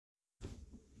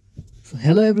So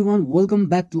hello everyone, welcome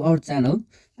back to our channel.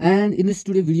 And in this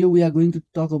today video, we are going to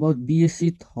talk about BSC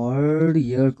third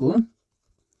year को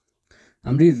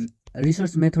हाम्रो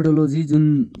research methodology जुन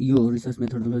यो research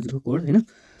methodology को course हैन.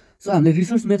 So हामीले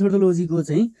research methodology को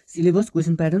चाहिँ syllabus,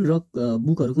 question pattern र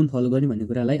बुकहरु कुन फलो गर्ने भन्ने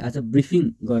कुरालाई आज ब्रिफिङ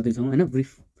गर्दै छौं हैन.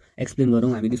 ब्रिफ एक्सप्लेन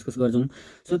गरौँ, हामी डिस्कस गर्छौं.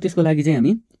 सो त्यसको लागि चाहिँ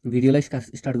हामी भिडियोलाई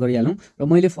स्टार्ट गरिहालौं र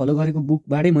मैले फलो गरेको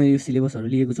बुकबाटै मैले यो सिलेबसहरु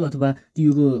लिएको छु अथवा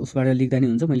टियुको उसबाट लेख्दा नि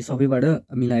हुन्छ. मैले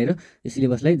सबैबाट मिलाएर यो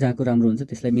सिलेबसलाई जहाँको राम्रो हुन्छ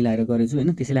त्यसलाई मिलाएर गरेछु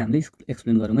हैन. त्यसैले हामीले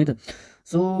एक्सप्लेन गरौँ है त.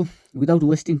 सो विदाउट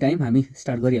वेस्टिङ टाइम हामी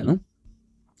स्टार्ट गरिहालौं.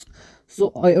 सो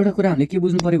एउटा कुरा हामीले के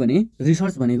बुझ्नु पर्यो भने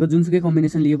रिसर्च भनेको जुनसुकै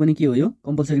कम्बिनेसन लिए पनि के हो, यो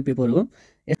कम्पलसरी पेपर हो.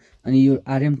 अनि यो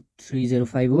RM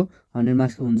 305 हो, 100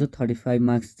 मार्क्सको हुन्छ, 35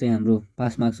 मार्क्स चाहिँ हाम्रो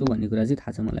पास मार्क्स हो भन्ने कुरा चाहिँ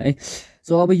थाहा छ मलाई है.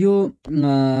 सो अब यो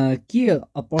के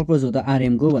पर्पज हो त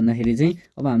RM को भन्दाखेरि चाहिँ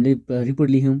अब हामीले रिपोर्ट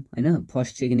लेख्यौँ हैन.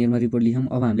 फर्स्ट सेकेन्ड इयरमा रिपोर्ट लेख्यौँ.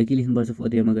 अब हामीले के लेख्नुपर्छ,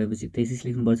 फोर्थ इयरमा गएपछि थेसिस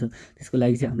लेख्नुपर्छ. त्यसको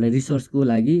लागि चाहिँ हामीलाई रिसर्चको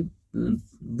लागि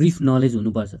ब्रिफ नलेज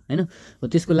हुनुपर्छ हैन.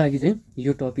 त्यसको लागि चाहिँ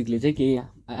यो टपिकले चाहिँ केही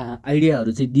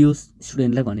आइडियाहरू चाहिँ दियोस्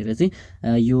स्टुडेन्टलाई भनेर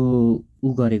चाहिँ यो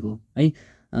गरेको है.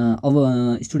 अब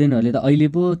स्टुडेन्टहरूले त अहिले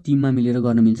पो टिममा मिलेर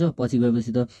गर्न मिल्छ, पछि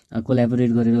गएपछि त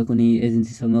कोल्याबोरेट गरेर कुनै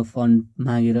एजेन्सीसँग फन्ड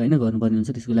मागेर हैन गर्नुपर्ने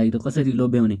हुन्छ. त्यसको लागि त कसरी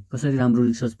लोभ्याउने, कसरी राम्रो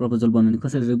रिसर्च प्रपोजल बनाउने,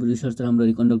 कसरी रिसर्च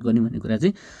राम्ररी कन्डक्ट गर्ने भन्ने कुरा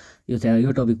चाहिँ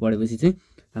यो टपिक पढेपछि चाहिँ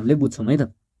हामीले बुझ्छौँ है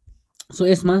त. सो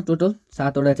यसमा टोटल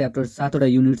 7वटा च्याप्टर, 7वटा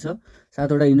युनिट छ.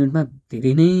 7वटा युनिटमा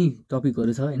धेरै नै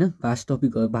टपिकहरू छ हैन. भास्ट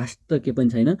टपिकहरू, भास्ट त के पनि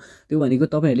छैन. त्यो भनेको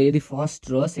तपाईँहरूले यदि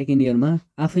फर्स्ट र सेकेन्ड इयरमा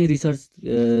आफै रिसर्च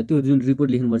त्यो जुन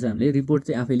रिपोर्ट लेख्नुपर्छ, हामीले रिपोर्ट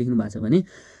चाहिँ आफै लेख्नु भएको छ भने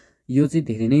यो चाहिँ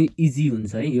धेरै नै इजी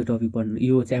हुन्छ है यो टपिक पढ्नु,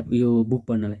 यो बुक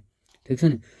पढ्नलाई. ठिक छ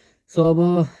नि. सो अब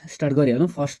स्टार्ट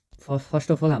गरिहालौँ.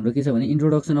 फर्स्ट अफ अल हाम्रो के छ भने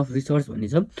इन्ट्रोडक्सन अफ रिसर्च भन्ने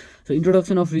छ. सो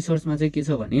इन्ट्रोडक्सन अफ रिसर्चमा चाहिँ के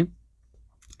छ भने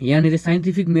यहाँनिर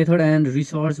साइन्टिफिक मेथड एन्ड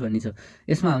रिसर्च भन्ने छ.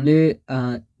 यसमा हामीले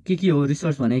के हो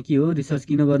रिसर्च भने के हो, रिसर्च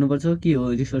किन गर्नुपर्छ, के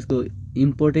हो रिसर्चको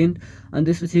इम्पोर्टेन्ट, अनि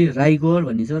त्यसपछि राइगर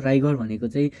भन्ने छ. राइगर भनेको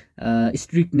चाहिँ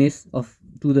strictness of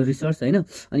to the research हैन.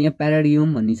 अनि यहाँ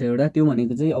प्याराडियम भन्ने छ एउटा. त्यो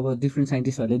भनेको चाहिँ अब डिफ्रेन्ट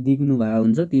साइन्टिस्टहरूले दिनु भएको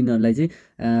हुन्छ, तिनीहरूलाई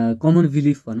चाहिँ कमन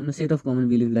बिलिफ भनौँ न, सेट अफ कमन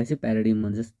बिलिफलाई चाहिँ प्याराडियम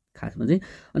भन्छ खासमा चाहिँ.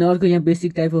 अनि अर्को यहाँ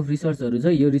बेसिक टाइप अफ रिसर्चहरू छ.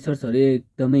 यो रिसर्चहरू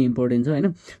एकदमै इम्पोर्टेन्ट छ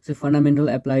हैन. सो फन्डामेन्टल,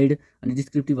 एप्लाइड अनि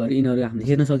डिस्क्रिप्टिभहरू यिनीहरू हामीले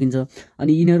हेर्न सकिन्छ.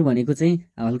 अनि यिनीहरू भनेको चाहिँ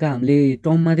हल्का हामीले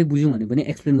टर्ममा चाहिँ बुझ्यौँ भने पनि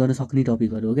एक्सप्लेन गर्न सक्ने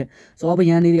टपिकहरू हो क्या. सो अब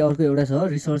यहाँनिर अर्को एउटा छ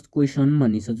रिसर्च क्वेसन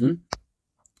भन्ने छ जुन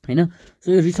हैन.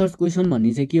 सो यो रिसर्च क्वेसन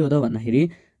भन्ने चाहिँ के हो त भन्दाखेरि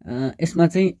यसमा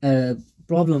चाहिँ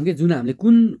प्रब्लम के, जुन हामीले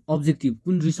कुन अब्जेक्टिभ,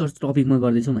 कुन रिसर्च टपिकमा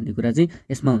गर्दैछौँ भन्ने कुरा चाहिँ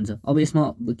यसमा हुन्छ. अब यसमा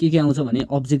के आउँछ भने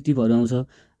अब्जेक्टिभहरू आउँछ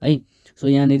है. सो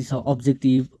यहाँनिर छ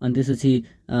अब्जेक्टिभ, अनि त्यसपछि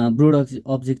ब्रोड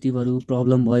अब्जेक्टिभहरू,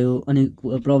 प्रब्लम भयो, अनि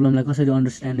प्रब्लमलाई कसरी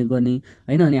अन्डरस्ट्यान्ड गर्ने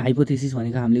हैन. अनि हाइपोथेसिस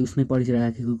भनेको हामीले उसमै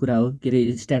पढिराखेको कुरा हो, के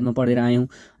अरे स्ट्याटमा पढेर आयौँ.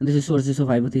 अनि त्यसपछि सोर्सेस अफ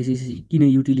हाइपोथेसिस, किन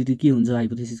युटिलिटी के हुन्छ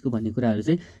हाइपोथेसिसको भन्ने कुराहरू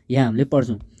चाहिँ यहाँ हामीले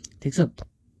पढ्छौँ. ठिक छ.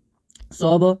 सो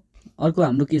अब अर्को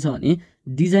हाम्रो के छ भने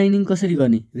डिजाइनिङ कसरी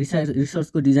गर्ने,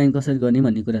 रिसर्चको डिजाइन कसरी गर्ने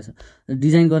भन्ने कुरा छ.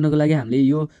 डिजाइन गर्नको लागि हामीले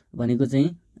यो भनेको चाहिँ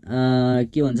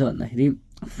के भन्छ भन्दाखेरि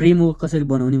फ्रेमवर्क कसरी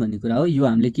बनाउने भन्ने कुरा हो. यो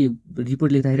हामीले के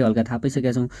रिपोर्ट लेख्दाखेरि हल्का थाहा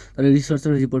पाइसकेका छौँ, तर रिसर्च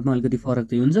र रिपोर्टमा अलिकति फरक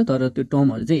चाहिँ हुन्छ, तर त्यो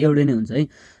टर्महरू चाहिँ एउटै नै हुन्छ है.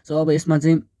 सो अब यसमा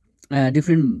चाहिँ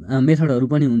डिफ्रेन्ट मेथडहरू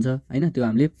पनि हुन्छ हैन. त्यो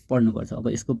हामीले पढ्नुपर्छ. अब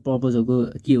यसको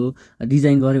पर्पजको के हो,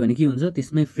 डिजाइन गऱ्यो भने के हुन्छ,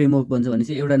 त्यसमै फ्रेमवर्क बन्छ भने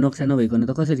चाहिँ एउटा नक्सा नभइकन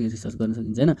त कसरी रिसर्च गर्न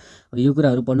सकिन्छ हैन. यो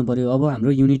कुराहरू पढ्नु पर्यो. अब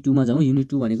हाम्रो युनिट 2 मा जाउँ. युनिट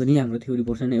 2 भनेको नि हाम्रो थ्योरी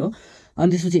पोर्सन नै हो.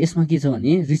 अनि त्यसपछि यसमा के छ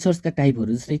भने रिसर्चका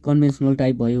टाइपहरू, जस्तै कन्भेन्सनल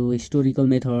टाइप भयो, historical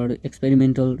method,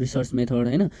 experimental research method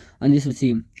हैन. अनि त्यसपछि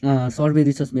सर्वे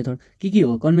रिसर्च मेथड के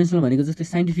हो. कन्भेन्सनल भनेको जस्तै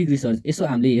साइन्टिफिक रिसर्च, यसो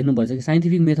हामीले हेर्नुपर्छ कि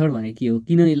साइन्टिफिक मेथड भनेको के हो,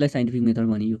 किन यसलाई साइन्टिफिक मेथड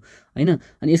भनियो हैन.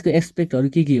 अनि यसको एक्सपेक्टहरू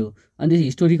के हो. अनि त्यसपछि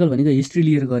हिस्टोरिकल भनेको हिस्ट्री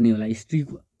लिएर गर्ने होला,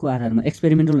 हिस्ट्रीको आधारमा.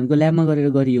 एक्सपेरिमेन्टल भनेको ल्याबमा गरेर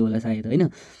गरियो होला सायद हैन.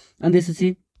 अनि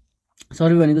त्यसपछि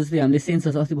सर्वे भनेको जस्तै हामीले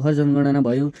सेन्सस, अस्ति भर्खर जनगणना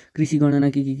भयो, कृषि गणना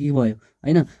के भयो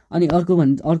हैन. अनि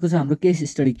अर्को छ हाम्रो केस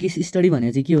स्टडी. केस स्टडी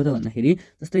भनेको चाहिँ के हो त भन्दाखेरि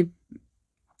जस्तै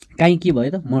काहीँ के भयो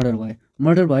त,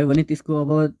 मर्डर भयो भने त्यसको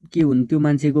अब के हुन्, त्यो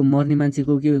मान्छेको, मर्ने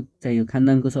मान्छेको के चाहियो,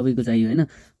 खानदानको सबैको चाहियो हैन,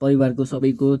 परिवारको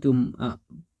सबैको, त्यो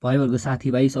भयोहरूको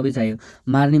साथीभाइ सबै चाहियो.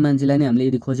 मार्ने मान्छेलाई नै हामीले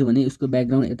यदि खोज्यो भने उसको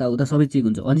ब्याकग्राउन्ड यताउता सबै चेक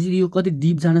हुन्छ. अनि यो कति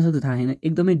डिप जान सक्छ थाहा छैन,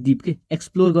 एकदमै डिप के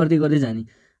एक्सप्लोर गर्दै जाने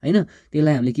हैन.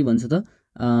 त्यसलाई हामीले के भन्छ त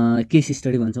केस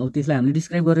स्टडी भन्छौँ. त्यसलाई हामीले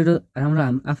डिस्क्राइब गरेर राम्रो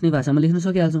आफ्नै भाषामा लेख्न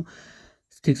सकिहाल्छौँ.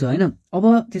 ठिक छ हैन. अब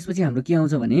त्यसपछि हाम्रो के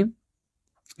आउँछ भने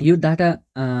यो डाटा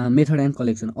मेथड एन्ड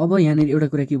कलेक्सन। अब यहाँनिर एउटा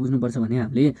कुरा के बुझ्नुपर्छ भने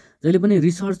हामीले जहिले पनि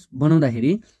रिसर्च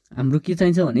बनाउँदाखेरि हाम्रो के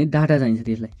चाहिन्छ भने डाटा चाहिन्छ।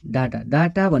 त्यसलाई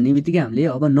डाटा भन्ने बित्तिकै हामीले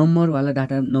अब नम्बरवाला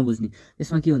डाटा नबुझ्ने।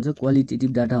 यसमा के हुन्छ,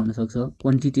 क्वालिटेटिभ डाटा हुनसक्छ,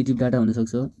 क्वान्टिटेटिभ डाटा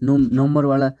हुनसक्छ।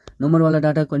 नम्बरवाला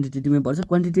डाटा क्वान्टिटेटिभमै पर्छ।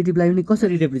 क्वान्टिटेटिभलाई पनि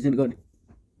कसरी रिप्रेजेन्ट गर्ने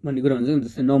भन्ने कुरा हुन्छ।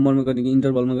 जस्तै नम्बरमा गर्ने कि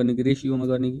इन्टरभलमा गर्ने कि रेसियोमा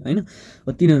गर्ने कि होइन,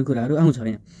 तिनीहरू कुराहरू आउँछ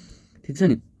यहाँ। ठिक छ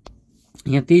नि,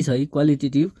 यहाँ त्यही छ है,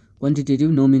 क्वालिटेटिभ, क्वान्टिटेटिभ,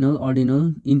 नोमिनल, अर्डिनल,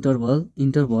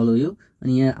 इन्टरभल हो यो।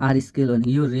 अनि यहाँ आर स्केल भने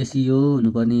यो रेसियो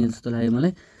हुनुपर्ने जस्तो लाग्यो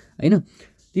मलाई होइन।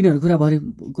 तिनीहरू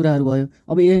कुराहरू भयो।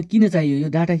 अब यहाँ किन चाहियो, यो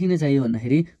डाटा किन चाहियो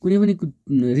भन्दाखेरि कुनै पनि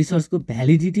रिसर्चको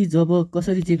भ्यालिडिटी जब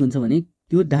कसरी चेक हुन्छ भने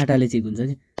त्यो डाटाले चेक हुन्छ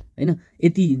कि होइन।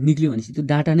 यति निक्ल्यो भनेपछि त्यो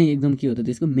डाटा नै एकदम के हो त,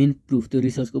 त्यसको मेन प्रुफ, त्यो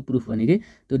रिसर्चको प्रुफ भनेकै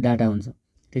त्यो डाटा हुन्छ।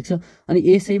 ठिक छ। अनि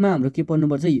यसैमा हाम्रो के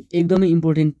पढ्नुपर्छ, एकदमै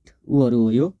इम्पोर्टेन्ट उहरू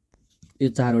हो यो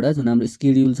 4वटा, जुन हाम्रो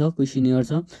स्केड्युल छ, क्वेसनियर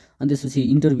छ, अनि त्यसपछि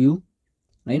इन्टरभ्यू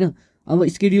होइन। अब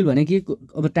स्केड्युल भने के,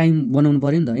 अब टाइम बनाउनु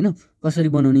पऱ्यो नि त होइन, कसरी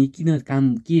बनाउने, किन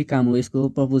के काम हो, यसको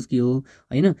पर्पज के हो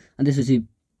होइन। अनि त्यसपछि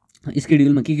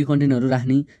स्केड्युलमा के कन्टेन्टहरू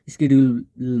राख्ने, स्केड्युल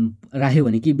राख्यो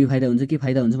भने के बेफाइदा हुन्छ, के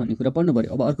फाइदा हुन्छ भन्ने कुरा पढ्नु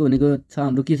पऱ्यो। अब अर्को भनेको छ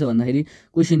हाम्रो के छ भन्दाखेरि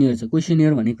क्वेसनियर छ।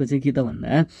 क्वेसनियर भनेको चाहिँ के त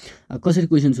भन्दा कसरी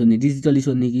क्वेसन सोध्ने, डिजिटली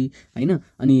सोध्ने कि होइन।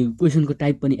 अनि क्वेसनको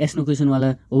टाइप पनि एस्नो क्वेसनवाला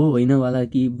हो होइनवाला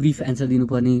कि ब्रिफ एन्सर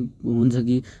दिनुपर्ने हुन्छ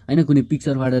कि होइन, कुनै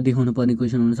पिक्चरबाट देखाउनु पर्ने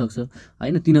क्वेसन हुनसक्छ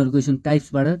होइन। तिनीहरू क्वेसन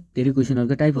टाइप्सबाट धेरै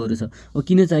क्वेसनहरूको टाइपहरू छ। अब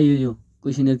किन चाहियो यो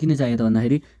क्वेसनियर, किन चाहियो त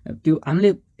भन्दाखेरि त्यो हामीले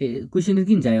क्वेसनियर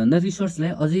किन चाहियो भन्दा रिसर्चलाई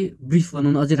अझै ब्रिफ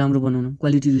बनाउनु, अझै राम्रो बनाउनु,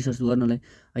 क्वालिटी रिसर्च गर्नलाई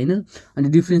होइन। अनि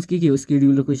डिफ्रेन्स के हो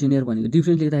स्केड्युल र क्वेसनियर भनेको,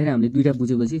 डिफ्रेन्स लेख्दाखेरि हामीले दुईवटा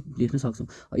बुझेपछि लेख्न सक्छौँ।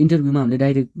 इन्टरभ्यूमा हामीले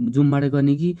डाइरेक्ट जुमबाट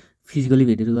गर्ने कि फिजिकली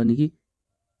भेटेर गर्ने कि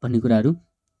भन्ने कुराहरू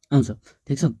आउँछ।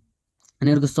 ठिक छ। अनि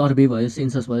अर्को सर्वे भयो,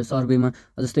 सेन्सस भयो। सर्वेमा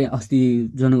जस्तै अस्ति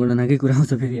जनगणनाकै कुरा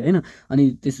आउँछ फेरि होइन। अनि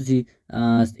त्यसपछि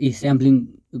स्याम्पलिङ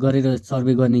गरेर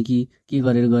सर्वे गर्ने कि के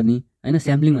गरेर गर्ने होइन।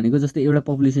 स्याम्पलिङ भनेको जस्तै एउटा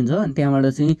पपुलेसन छ अनि त्यहाँबाट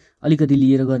चाहिँ अलिकति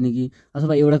लिएर गर्ने कि,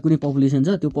 अथवा एउटा कुनै पपुलेसन छ,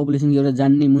 त्यो पपुलेसनको एउटा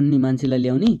जान्ने मुन्ने मान्छेलाई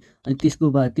ल्याउने अनि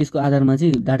त्यसको आधारमा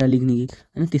चाहिँ डाटा लेख्ने कि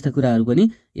होइन। त्यस्ता कुराहरू पनि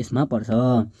यसमा पर्छ।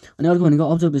 अनि अर्को भनेको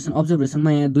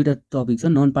अब्जर्भेसनमा यहाँ दुईवटा टपिक छ,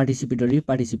 नन पार्टिसिपेटरी,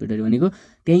 पार्टिसिपेटरी भनेको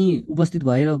त्यहीँ उपस्थित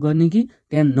भएर गर्ने कि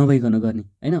त्यहाँ नभइकन गर्ने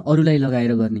होइन, अरूलाई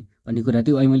लगाएर गर्ने भन्ने कुरा।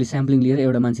 त्यो अहिले मैले स्याम्पलिङ लिएर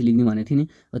एउटा मान्छे लेख्ने भनेको थिएँ नि,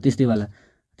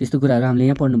 त्यस्तो कुराहरू हामीले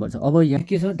यहाँ पढ्नुपर्छ। अब यहाँ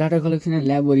के छ, data collection and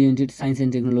lab oriented science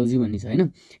and technology भन्ने छ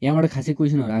होइन। यहाँबाट खासै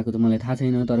क्वेसनहरू आएको त मलाई थाहा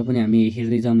छैन, तर पनि हामी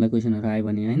हेर्दै जाउँला क्वेसनहरू आयो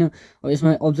भने होइन। अब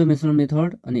यसमा अब्जर्भेसनल मेथड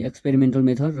अनि एक्सपेरिमेन्टल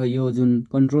मेथड र यो जुन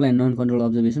control and non control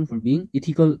observation for being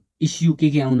ethical issue के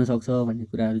आउन सक्छ भन्ने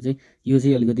कुराहरू चाहिँ यो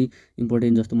चाहिँ अलिकति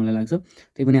इम्पोर्टेन्ट जस्तो मलाई लाग्छ।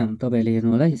 त्यही पनि तपाईँहरूले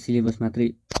हेर्नु होला, सिलेबस मात्रै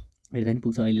हेर्दा नि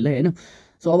पुग्छ अहिलेलाई होइन।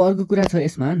 सो अब अर्को कुरा छ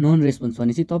यसमा नन रेस्पोन्स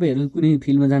भने चाहिँ तपाईँहरू कुनै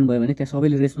फिल्डमा जानुभयो भने त्यहाँ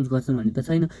सबैले रेस्पोन्स गर्छन् भन्ने त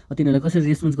छैन। तिनीहरूलाई कसरी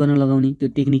रेस्पोन्स गर्न लगाउने, त्यो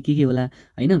टेक्निक के होला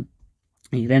होइन।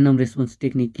 ऱ्यान्डम रेस्पोन्स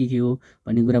टेक्निक के हो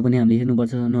भन्ने कुरा पनि हामीले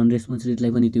हेर्नुपर्छ। नन रेस्पोन्स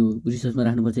रेटलाई पनि त्यो रिसर्चमा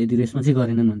राख्नुपर्छ। यदि रेस्पोन्सै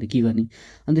गरेनन् भने के गर्ने।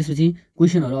 अनि त्यसपछि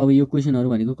क्वेसनहरू, अब यो क्वेसनहरू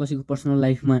भनेको कसैको पर्सनल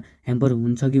लाइफमा ह्याम्पर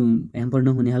हुन्छ कि ह्याम्पर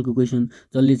नहुने खालको क्वेसन,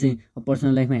 जसले चाहिँ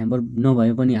पर्सनल लाइफमा ह्याम्पर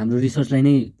नभए पनि हाम्रो रिसर्चलाई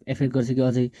नै एफेक्ट गर्छ कि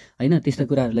अझै होइन। त्यस्ता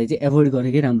कुराहरूलाई चाहिँ एभोइड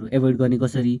गरेकै राम्रो। एभोइड गर्ने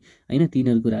कसरी होइन,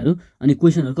 तिनीहरू कुराहरू। अनि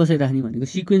क्वेसनहरू कसरी राख्ने भनेको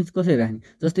सिक्वेन्स कसरी राख्ने।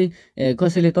 जस्तै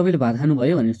कसैले तपाईँले भात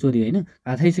खानुभयो भनेर सोध्यो होइन,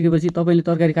 भात खाइसकेपछि तपाईँले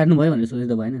तरकारी काट्नुभयो भनेर सोध्यो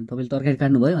त भएन। तपाईँले तरकारी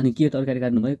काट्नुभयो अनि के तरकारी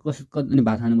काट्नुभयो, अनि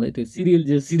भात खानुभयो, त्यो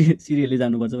सिरियलले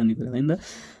जानुपर्छ भन्ने कुरा होइन त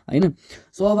होइन।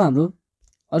 सो अब हाम्रो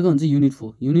अर्को हुन्छ युनिट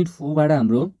 4। युनिट 4बाट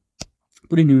हाम्रो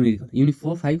पुरै न्युमेरिकल, युनिट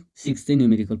 4, 5, 6 चाहिँ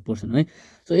न्युमेरिकल पोर्सन है।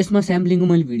 सो यसमा स्याम्पलिङको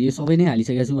मैले भिडियो सबै नै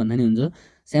हालिसकेको छु भन्दा नि हुन्छ।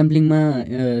 स्याम्पलिङमा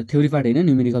थ्योरी पार्ट होइन,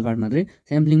 न्युमेरिकल पार्ट मात्रै।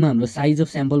 स्याम्पलिङमा हाम्रो साइज अफ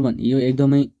स्याम्पल भन्ने यो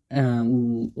एकदमै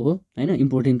हो होइन,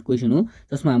 इम्पोर्टेन्ट क्वेसन हो,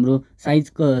 जसमा हाम्रो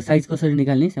साइज कसरी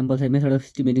निकाल्ने, sample size, method of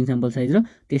estimating sample size र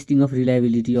testing of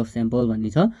reliability of sample भन्ने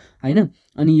छ होइन।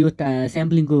 अनि यो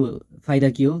स्याम्पलिङको फाइदा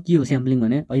के हो स्याम्पलिङ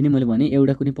भने अहिले मैले भने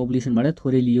एउटा कुनै पपुलेसनबाट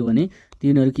थोरै लियो भने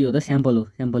तिनीहरू के हो त स्याम्पल हो,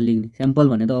 स्याम्पल लिने। स्याम्पल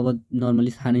भने त अब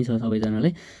नर्मली थाहा नै छ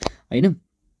सबैजनालाई होइन।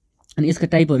 अनि यसका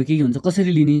टाइपहरू के हुन्छ,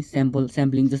 कसरी लिने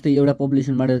स्याम्पलिङ, जस्तै एउटा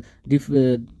पपुलेसनबाट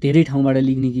धेरै ठाउँबाट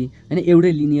लिने कि होइन,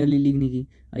 एउटै लिनियरली लिने कि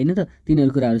होइन त,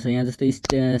 तिनीहरू कुराहरू छ यहाँ। जस्तै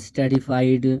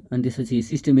स्ट्राटिफाइड, अनि त्यसपछि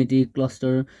सिस्टमेटिक,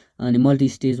 क्लस्टर, अनि मल्टी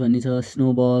स्टेज भन्ने छ,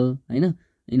 स्नोबल होइन।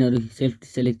 यिनीहरू सेल्फ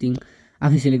सेलेक्टिङ,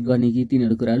 आफै सेलेक्ट गर्ने कि,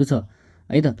 तिनीहरू कुराहरू छ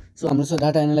है त। सो हाम्रो छ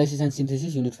data analysis and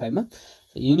synthesis unit 5मा।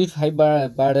 Unit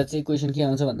 5बाट चाहिँ क्वेसन के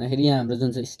आउँछ भन्दाखेरि यहाँ हाम्रो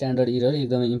जुन चाहिँ स्ट्यान्डर्ड इरर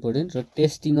एकदमै इम्पोर्टेन्ट, र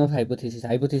टेस्टिङ अफ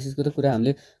हाइपोथेसिसको त कुरा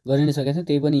हामीले गरि नै सकेको छ।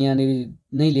 त्यही पनि यहाँनिर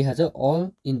नै लेखा छ,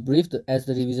 all in brief as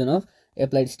the revision of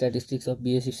applied statistics of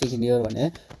BSC second year भने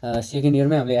सेकेन्ड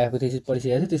इयरमै हामीले हाइपोथेसिस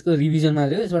पढिसकेको थियो। त्यसको रिभिजन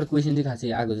मात्रै हो, यसबाट क्वेसन चाहिँ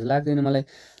खासै आएको जस्तो लाग्दैन मलाई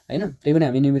होइन। त्यही पनि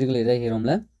हामी न्युमेरिकल हेर्दा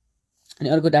हेरौँला। अनि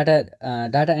अर्को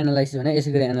डाटा एनालाइसिस भने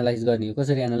यसै गरी एनालाइज गर्ने हो।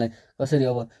 कसरी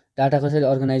अब डाटा कसरी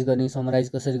अर्गनाइज गर्ने, समराइज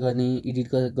कसरी गर्ने, एडिट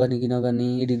गर्ने कि नगर्ने,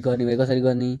 एडिट गर्ने भए कसरी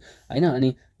गर्ने होइन, अनि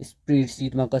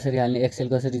स्प्रेडसिटमा कसरी हाल्ने, एक्सेल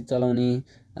कसरी चलाउने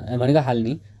भनेको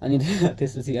हाल्ने। अनि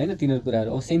त्यसपछि होइन तिनीहरू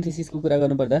कुराहरू। अब सिन्थेसिसको कुरा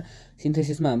गर्नुपर्दा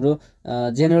सिन्थेसिसमा हाम्रो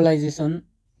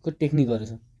जेनरलाइजेसनको टेक्निकहरू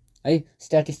छ है।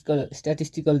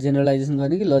 स्ट्याटिस्टिकल जेनरलाइजेसन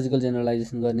गर्ने कि लजिकल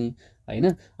जेनरलाइजेसन गर्ने होइन।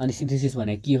 अनि सिन्थेसिस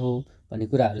भने के हो भन्ने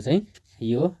कुराहरू चाहिँ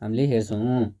यो हामीले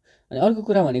हेर्छौँ। अनि अर्को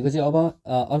कुरा भनेको चाहिँ अब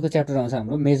अर्को च्याप्टर आउँछ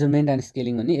हाम्रो मेजरमेन्ट एन्ड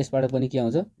स्केलिङ भन्ने। यसबाट पनि के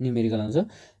आउँछ, न्युमेरिकल आउँछ।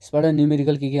 यसबाट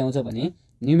न्युमेरिकल के आउँछ भने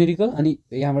न्युमेरिकल अनि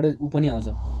यहाँबाट ऊ पनि आउँछ,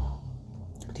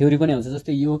 थ्योरी पनि आउँछ।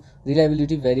 जस्तै यो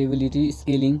रिलायबिलिटी, भेरिएबिलिटी,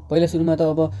 स्केलिङ। पहिला सुरुमा त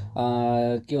अब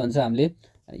के भन्छ हामीले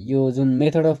यो जुन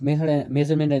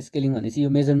मेजरमेन्ट एन्ड स्केलिङ भनेपछि यो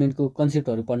मेजरमेन्टको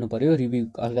कन्सेप्टहरू पढ्नु पऱ्यो,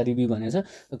 हल्का रिभ्यू भनेको छ,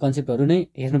 कन्सेप्टहरू नै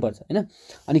हेर्नुपर्छ होइन।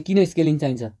 अनि किन स्केलिङ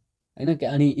चाहिन्छ होइन,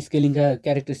 अनि स्केलिङका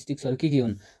क्यारेक्टरिस्टिक्सहरू के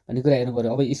हुन् भन्ने कुरा हेर्नु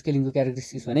पऱ्यो। अब स्केलिङको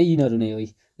क्यारेक्टरिस्टिक्स भने यिनीहरू नै हो,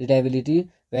 रिलायबिलिटी,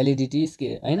 भ्यालिडिटी,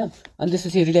 होइन। अनि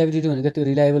त्यसपछि रिलायबिलिटी भनेको त्यो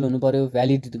रिलायबल हुनु पऱ्यो,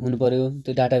 भ्यालिड हुनु पऱ्यो,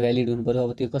 त्यो डाटा भ्यालिड हुनु पऱ्यो।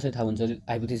 अब त्यो कसरी थाहा हुन्छ,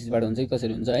 हाइपोथेसिसबाट हुन्छ कि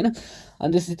कसरी हुन्छ होइन।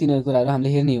 अनि त्यसपछि तिनीहरू कुराहरू हामीले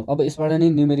हेर्ने हो। अब यसबाट नै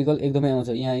न्युमेरिकल एकदमै आउँछ।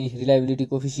 यहाँ रिलायबिलिटी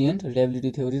कोफिसियन्ट,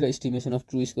 रिलायबिलिटी थ्योरी र एस्टिमेसन अफ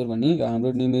ट्रु स्कोर भन्ने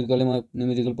हाम्रो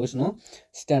न्युमेरिकल पोर्सन हो।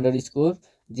 Standard score,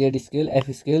 Z scale,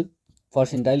 F scale,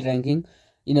 percentile, ranking,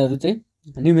 यिनीहरू चाहिँ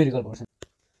न्युमेरिकल पोर्सन।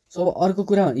 सो अब अर्को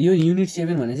कुरा यो युनिट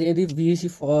 7 भने चाहिँ यदि बिएससी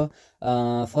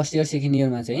फर्स्ट इयर सेकेन्ड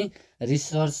इयरमा चाहिँ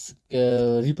रिसर्च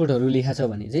रिपोर्टहरू लेखा छ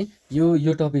भने चाहिँ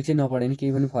यो टपिक चाहिँ नपढे नि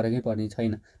केही पनि फरकै पर्ने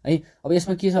छैन है। अब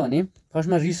यसमा के छ भने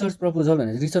फर्स्टमा रिसर्च प्रपोजल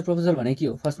भने, रिसर्च प्रपोजल भने के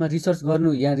हो, फर्स्टमा रिसर्च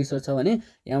गर्नु, यहाँ रिसर्च छ भने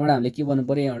यहाँबाट हामीले के बनाउनु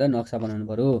पऱ्यो, यहाँबाट नक्सा बनाउनु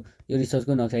पऱ्यो। यो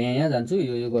रिसर्चको नक्सा यहाँ जान्छु,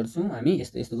 यो गर्छौँ हामी,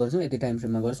 यस्तो गर्छौँ, यति टाइम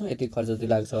फ्रेममा गर्छौँ, यति खर्च चाहिँ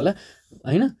लाग्छ होला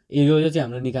होइन। यो चाहिँ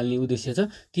हाम्रो निकाल्ने उद्देश्य छ।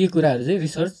 ती कुराहरू चाहिँ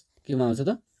रिसर्च केमा आउँछ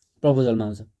त, प्रपोजलमा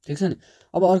आउँछ। ठिक छ नि।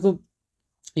 अब अर्को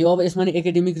यो अब यसमा नि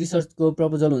एकाडेमिक रिसर्चको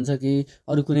प्रपोजल हुन्छ कि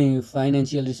अरू कुनै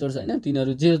फाइनेन्सियल रिसर्च होइन,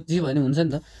 तिनीहरू जे भने हुन्छ नि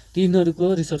त,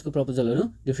 तिनीहरूको रिसर्चको प्रपोजलहरू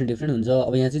डिफ्रेन्ट हुन्छ।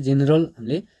 अब यहाँ चाहिँ जेनरल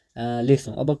हामीले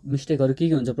लेख्छौँ। अब मिस्टेकहरू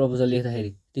के हुन्छ प्रपोजल लेख्दाखेरि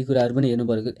ती कुराहरू पनि हेर्नु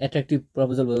पऱ्यो। एट्र्याक्टिभ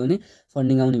प्रपोजल भयो भने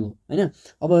फन्डिङ आउने भयो होइन।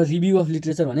 अब रिभ्यू अफ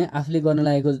लिट्रेचर भने आफूले गर्न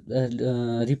लागेको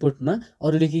रिपोर्टमा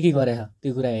अरूले के गरे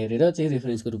त्यो कुरा हेरेर चाहिँ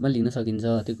रेफरेन्सको रूपमा लिन सकिन्छ,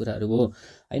 त्यो कुराहरू हो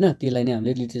होइन। त्यसलाई नै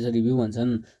हामीले लिट्रेचर रिभ्यू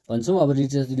भन्छौँ। अब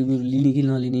लिट्रेचर रिभ्यू लिने कि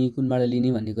नलिने, कुनबाट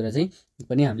लिने भन्ने कुरा चाहिँ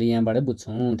पनि हामीले यहाँबाट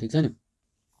बुझ्छौँ। ठिक छ नि,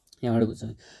 यहाँबाट बुझ्छौँ।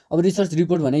 अब रिसर्च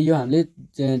रिपोर्ट भने यो हामीले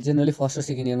जेनरली फर्स्ट र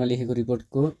सेकेन्ड इयरमा लेखेको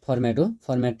रिपोर्टको फर्मेट हो,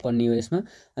 फर्मेट पढ्ने हो यसमा।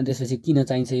 अनि त्यसपछि किन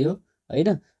चाहिन्छ यो होइन,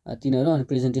 तिनीहरू। अनि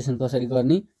प्रेजेन्टेसन कसरी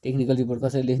गर्ने, टेक्निकल रिपोर्ट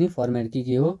कसरी लेख्ने, फर्मेट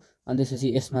के हो। अनि त्यसपछि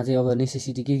यसमा चाहिँ अब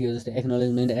नेसेसिटी के हो, जस्तै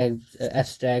एक्नोलेजमेन्ट,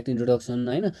 एब्स्ट्र्याक्ट, इन्ट्रोडक्सन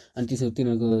होइन। अनि त्यसो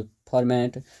तिनीहरूको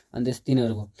फर्मेट। अनि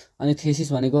तिनीहरूको अनि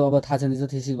थेसिस भनेको अब थाहा छ नि,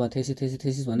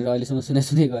 थेसिस भनेर अहिलेसम्म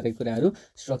सुने गरेको कुराहरू,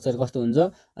 स्ट्रक्चर कस्तो हुन्छ।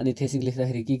 अनि थेसिस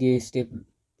लेख्दाखेरि के स्टेप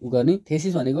गर्ने।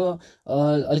 थेसिस भनेको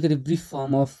अलिकति ब्रिफ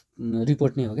फर्म अफ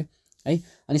रिपोर्ट नै हो क्या है।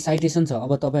 अनि साइटेसन छ।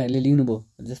 अब तपाईँहरूले लिनुभयो,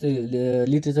 जस्तै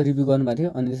लिट्रेचर रिभ्यू गर्नुभएको थियो,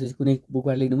 अनि त्यसपछि कुनै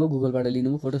बुकबाट लिनुभयो, गुगलबाट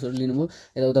लिनुभयो, फोटोसहरू लिनुभयो,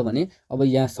 यताउता भने अब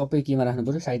यहाँ सबै केमा राख्नु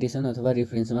पऱ्यो, साइटेसन अथवा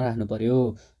रेफरेन्समा राख्नु पऱ्यो।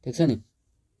 ठिक छ नि।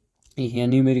 यहाँ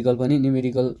न्युमेरिकल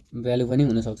भ्यालु पनि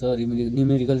हुनसक्छ,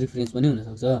 न्युमेरिकल रिफरेन्स पनि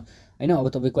हुनसक्छ होइन। अब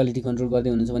तपाईँ क्वालिटी कन्ट्रोल गर्दै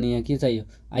हुनुहुन्छ भने यहाँ के चाहियो,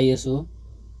 आइएसओ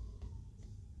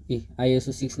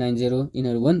 690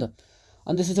 यिनीहरू भयो नि त।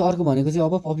 अनि त्यसपछि अर्को भनेको चाहिँ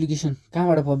अब पब्लिकेसन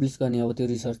कहाँबाट पब्लिस गर्ने। अब त्यो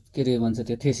रिसर्च के भन्छ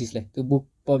त्यो थेसिसलाई, त्यो बुक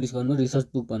पब्लिस गर्नु, रिसर्च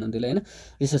बुक भनौँ त्यसलाई होइन,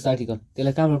 रिसर्च आर्टिकल,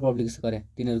 त्यसलाई कहाँबाट पब्लिस गरे,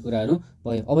 तिनीहरू कुराहरू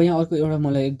भयो। अब यहाँ अर्को एउटा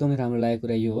मलाई एकदमै राम्रो लागेको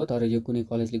कुरा यो हो, तर यो कुनै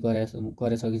कलेजले गरेछ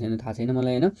कि छैन थाहा छैन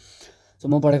मलाई होइन। सो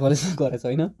म पढाइ कलेजमा गरेको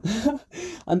छैन।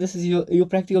 अनि त्यसपछि यो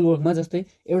प्र्याक्टिकल वर्कमा जस्तै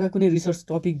एउटा कुनै रिसर्च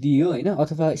टपिक दियो होइन,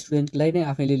 अथवा स्टुडेन्टलाई नै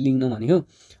आफैले लिनु भन्यो।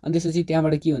 अनि त्यसपछि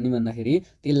त्यहाँबाट के भन्ने भन्दाखेरि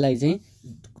त्यसलाई चाहिँ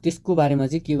त्यसको बारेमा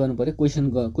चाहिँ के गर्नु पऱ्यो,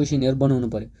 क्वेसनहरू बनाउनु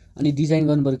पऱ्यो। अनि डिजाइन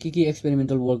गर्नु पऱ्यो के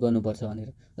एक्सपेरिमेन्टल वर्क गर्नुपर्छ भनेर।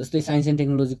 जस्तै साइन्स एन्ड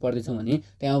टेक्नोलोजी पढ्दैछौँ भने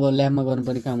त्यहाँ अब ल्याबमा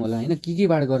गर्नुपर्ने काम होला होइन,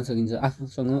 केबाट गर्न सकिन्छ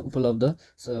आफूसँग उपलब्ध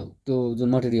त्यो जुन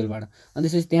मटेरियलबाट। अनि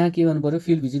त्यसपछि त्यहाँ के गर्नु पऱ्यो,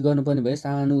 फिल्ड भिजिट गर्नुपर्ने भयो,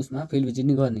 सानो उसमा फिल्ड भिजिट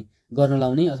नै गर्न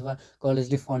लाउने, अथवा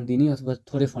कलेजले फन्ड दिने, अथवा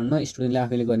थोरै फन्डमा स्टुडेन्टले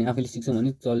आफैले गर्ने। आफैले सिक्छौँ भने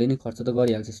जसले नै खर्च त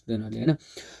गरिहाल्छ स्टुडेन्टहरूले होइन।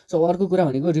 सो अर्को कुरा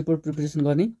भनेको रिपोर्ट प्रिपरेसन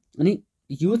गर्ने। अनि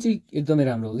यो चाहिँ एकदमै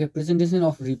राम्रो हो क्या, presentation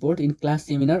of report in class,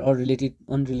 seminar or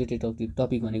unrelated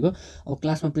topic भनेको। अब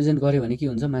क्लासमा प्रेजेन्ट गऱ्यो भने के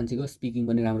हुन्छ, मान्छेको स्पिकिङ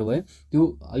पनि राम्रो भयो, त्यो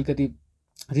अलिकति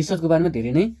रिसर्चको बारेमा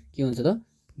धेरै नै के हुन्छ त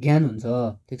ज्ञान हुन्छ।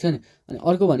 ठिक छ नि। अनि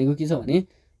अर्को भनेको के छ भने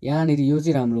यहाँनिर यो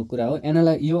चाहिँ राम्रो कुरा हो,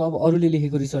 यो अब अरूले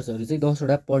लेखेको रिसर्चहरू चाहिँ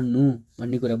 10वटा पढ्नु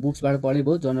भन्ने कुरा, बुक्सबाट पढे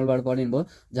भयो, जर्नलबाट पढे भयो,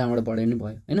 जहाँबाट पढे नि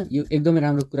भयो होइन। यो एकदमै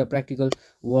राम्रो कुरा, प्र्याक्टिकल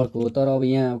वर्क हो। तर अब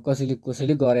यहाँ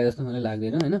कसैले गरे जस्तो मलाई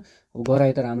लाग्दैन होइन। अब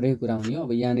गराए त राम्रै कुरा हुने हो।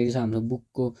 अब यहाँनिर चाहिँ हाम्रो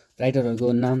बुकको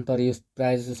राइटरहरूको नाम, तर यो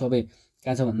प्रायः जस्तो सबै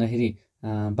कहाँ छ भन्दाखेरि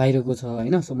बाहिरको छ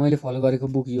हैन। सो मैले फलो गरेको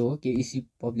बुक यो हो केइसी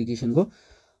पब्लिकेसनको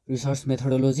रिसर्च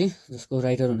मेथोडोलोजी, जसको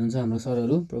राइटर हुनुहुन्छ हाम्रो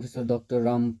सरहरू प्रोफेसर डाक्टर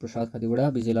राम प्रसाद खतिवडा,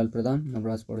 विजयलाल प्रधान,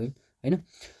 नवराज पौडेल हैन।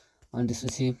 अनि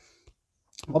त्यसपछि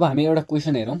अब हामी एउटा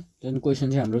क्वेसन हेरौँ, जुन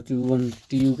क्वेसन चाहिँ हाम्रो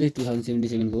टियुकै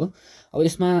 2077 को हो। अब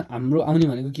यसमा हाम्रो आउने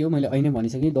भनेको के हो, मैले अहिले नै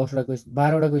भनिसकेँ 10वटा क्वेसन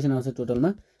 12वटा क्वेसन आउँछ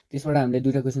टोटलमा। त्यसबाट हामीले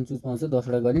 2टा क्वेसन चुज पाउँछ,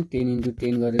 10वटा गर्ने 10 ×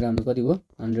 10 गरेर हाम्रो कति भयो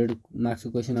 100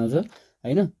 मार्क्सको क्वेसन आउँछ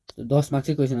हैन। 10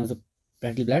 मार्क्सकै क्वेसन आउँछ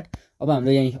प्र्याक्टिकल ब्ल्याट। अब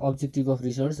हाम्रो यहाँ objective of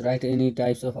research, right any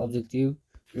types of objective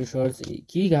research,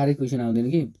 केही गाह्रै क्वेसन आउँदैन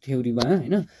कि थ्योरीमा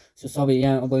हैन। सो सबै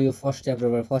यहाँ अब यो फर्स्ट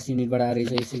च्याप्टरबाट फर्स्ट युनिटबाट आएको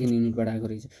रहेछ, सेकेन्ड युनिटबाट आएको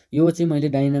रहेछ। यो चाहिँ मैले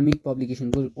डाइनामिक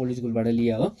पब्लिकेसनको ओल्ड स्कुलबाट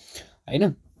लिएँ हो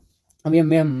हैन। अब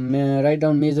यहाँ write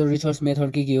down major research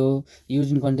method के हो,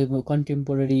 use in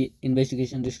contemporary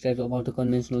investigation describe about the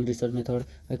conventional research method.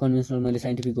 Conventional मैले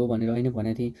साइन्टिफिक हो भनेर होइन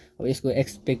भनेको थिएँ। अब यसको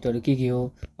एक्सपेक्टहरू के हो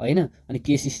हैन। अनि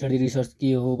केस स्टडी रिसर्च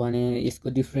के हो भने यसको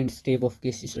different step of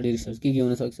case study research के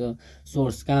हुनसक्छ,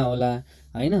 सोर्स कहाँ होला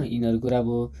हैन, यिनीहरू कुरा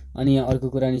भयो। अनि यहाँ अर्को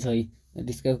कुरा नि छ है,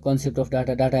 डिस्क्राइब कन्सेप्ट अफ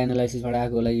डाटा एनालाइसिसबाट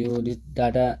आएको होला, यो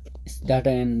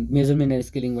डाटा एन्ड मेजरमेन्ट एन्ड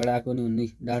स्केलिङबाट आएको नि हुने,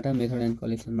 डाटा मेथड एन्ड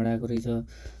कलेक्सनबाट आएको रहेछ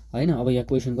हैन। अब यहाँ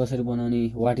क्वेसन कसरी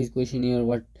बनाउने, what is क्वेसनियर,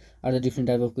 what are the different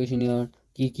type of क्वेसनियर,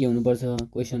 के हुनुपर्छ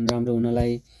क्वेसन राम्रो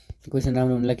हुनलाई,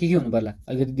 के हुनु पर्ला,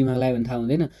 अलिकति दिमाग लगायो भने थाहा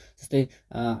हुँदैन। जस्तै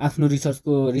आफ्नो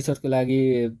रिसर्चको लागि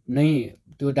नै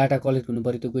त्यो डाटा कलेक्ट हुनु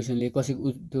पऱ्यो, त्यो क्वेसनले कसै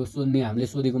त्यो सोध्ने, हामीले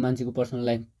सोधेको मान्छेको पर्सनल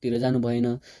लाइफतिर जानु भएन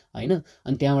हैन।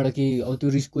 अनि त्यहाँबाट केही अब त्यो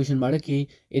क्वेसनबाट केही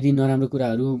यदि नराम्रो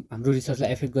कुराहरू हाम्रो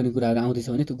रिसर्चलाई एफेक्ट गर्ने कुराहरू आउँदैछ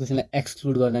भने त्यो क्वेसनलाई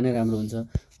एक्सक्लुड गर्दा नै राम्रो हुन्छ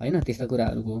हैन। त्यस्ता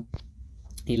कुराहरूको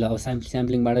ल अब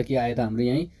स्याम्पलिङबाट के आयो त हाम्रो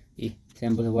यहीँ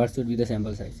sample what should be the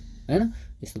sample size हैन।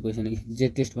 यस्तो क्वेसन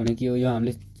जेड टेस्ट भने के हो, यो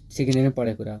हामीले सेकेन्डरीमै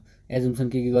पढेको कुरा हो। एजुम्सन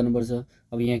के गर्नुपर्छ,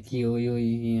 अब यहाँ के हो, यो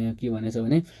यहाँ के भनेछ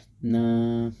भने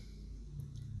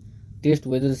test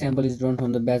whether the sample is drawn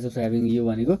from the batch of having, यो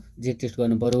भनेको जेड टेस्ट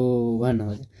गर्नु पऱ्यो भन्नु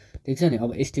खोज्यो, ठिक छ नि।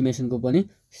 अब एस्टिमेसनको पनि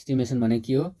एस्टिमेसन भने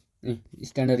के हो,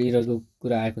 स्ट्यान्डर्ड इररको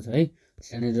कुरा आएको छ है,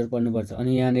 स्ट्यान्डर्ड इरर पढ्नुपर्छ।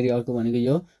 अनि यहाँनिर अर्को भनेको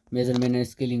यो मेजरमेन्ट एन्ड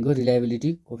स्केलिङको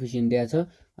रिलायबिलिटी कोफिसियन्ट दिएको छ,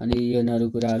 अनि यिनीहरू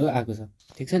कुराहरू आएको छ,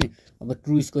 ठिक छ नि। अब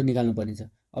ट्रु स्कोर निकाल्नु पर्ने छ।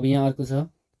 अब यहाँ अर्को छ,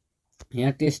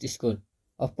 यहाँ टेस्ट स्कोर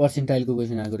अफ पर्सेन्टाइलको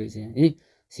क्वेसन आएको रहेछ यहाँ है,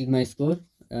 सिग्मा स्कोर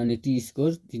अनि टी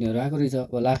स्कोर तिनीहरू आएको रहेछ।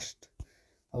 अब लास्ट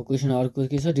अब क्वेसन अर्को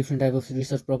के छ, different type of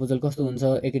research proposal कस्तो हुन्छ,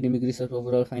 academic research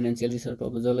proposal, financial research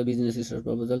proposal, business research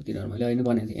proposal, तिनीहरू मैले अहिले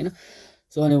भनेको थिएँ होइन।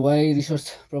 सो अनि why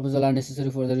research proposal are necessary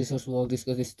for the research work,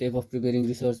 discuss step of preparing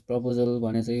research proposal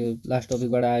भने चाहिँ यो लास्ट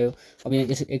टपिकबाट आयो। अब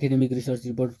यहाँ एकाडेमिक रिसर्च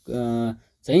रिपोर्ट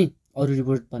चाहिँ अरू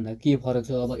रिपोर्ट भन्दा के फरक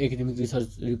छ, अब एकाडेमिक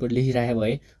रिसर्च रिपोर्ट लेखिराखेको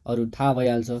भए अरू थाहा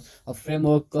भइहाल्छ। अब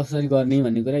फ्रेमवर्क कसरी गर्ने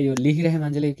भन्ने कुरा यो लेखिरहेको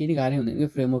मान्छेले केही नि गाह्रै हुँदैन कि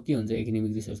फ्रेमवर्क के हुन्छ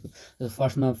एकाडेमिक रिसर्चको।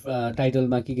 फर्स्टमा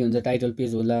टाइटलमा के हुन्छ, टाइटल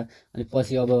पेज होला, अनि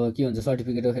पछि अब के हुन्छ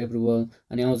सर्टिफिकेट अफ एप्रुभल,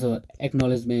 अनि आउँछ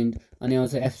एक्नोलेजमेन्ट, अनि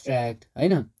आउँछ एब्स्ट्र्याक्ट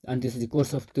होइन। अनि त्यसपछि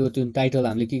कोर्स अफ त्यो टाइटल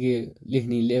हामीले के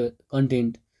लेख्ने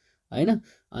कन्टेन्ट होइन।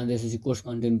 अनि त्यसपछि कोर्स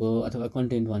कन्टेन्ट भयो अथवा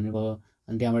कन्टेन्ट भन्ने भयो,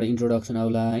 अनि त्यहाँबाट इन्ट्रोडक्सन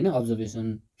आउला होइन,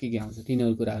 अब्जर्भेसन के आउँछ,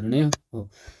 तिनीहरू कुराहरू नै हो।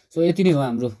 सो यति नै हो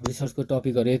हाम्रो रिसर्चको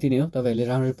टपिकहरू, यति नै हो। तपाईँहरूले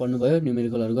राम्ररी पढ्नुभयो,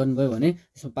 न्युमेरिकलहरू गर्नुभयो भने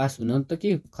यसमा पास हुन त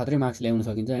के खत्रै मार्क्स ल्याउन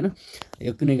सकिन्छ होइन,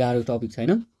 यो कुनै गाह्रो टपिक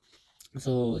छैन।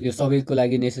 सो यो सबैको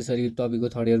लागि नेसेसरी टपिक हो,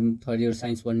 थर्ड इयर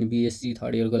साइन्स पढ्ने BSc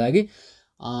थर्ड इयरको लागि।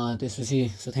 त्यसपछि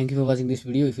so thank you for watching this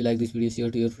video. If you like this video share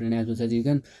to your friend as much as you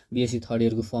can. BSc third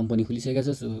इयरको form पनि खुलिसकेको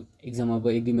छ, so exam अब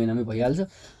 1-2 महिनामै भइहाल्छ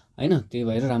होइन। त्यही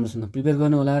भएर राम्रोसँग प्रिपेयर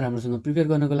गर्नु होला। राम्रोसँग प्रिपेयर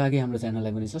गर्नको लागि हाम्रो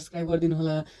च्यानललाई पनि सब्सक्राइब गरिदिनु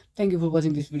होला। Thank you for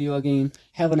watching this video again.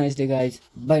 Have a nice day guys,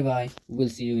 by by, will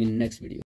see you in next video.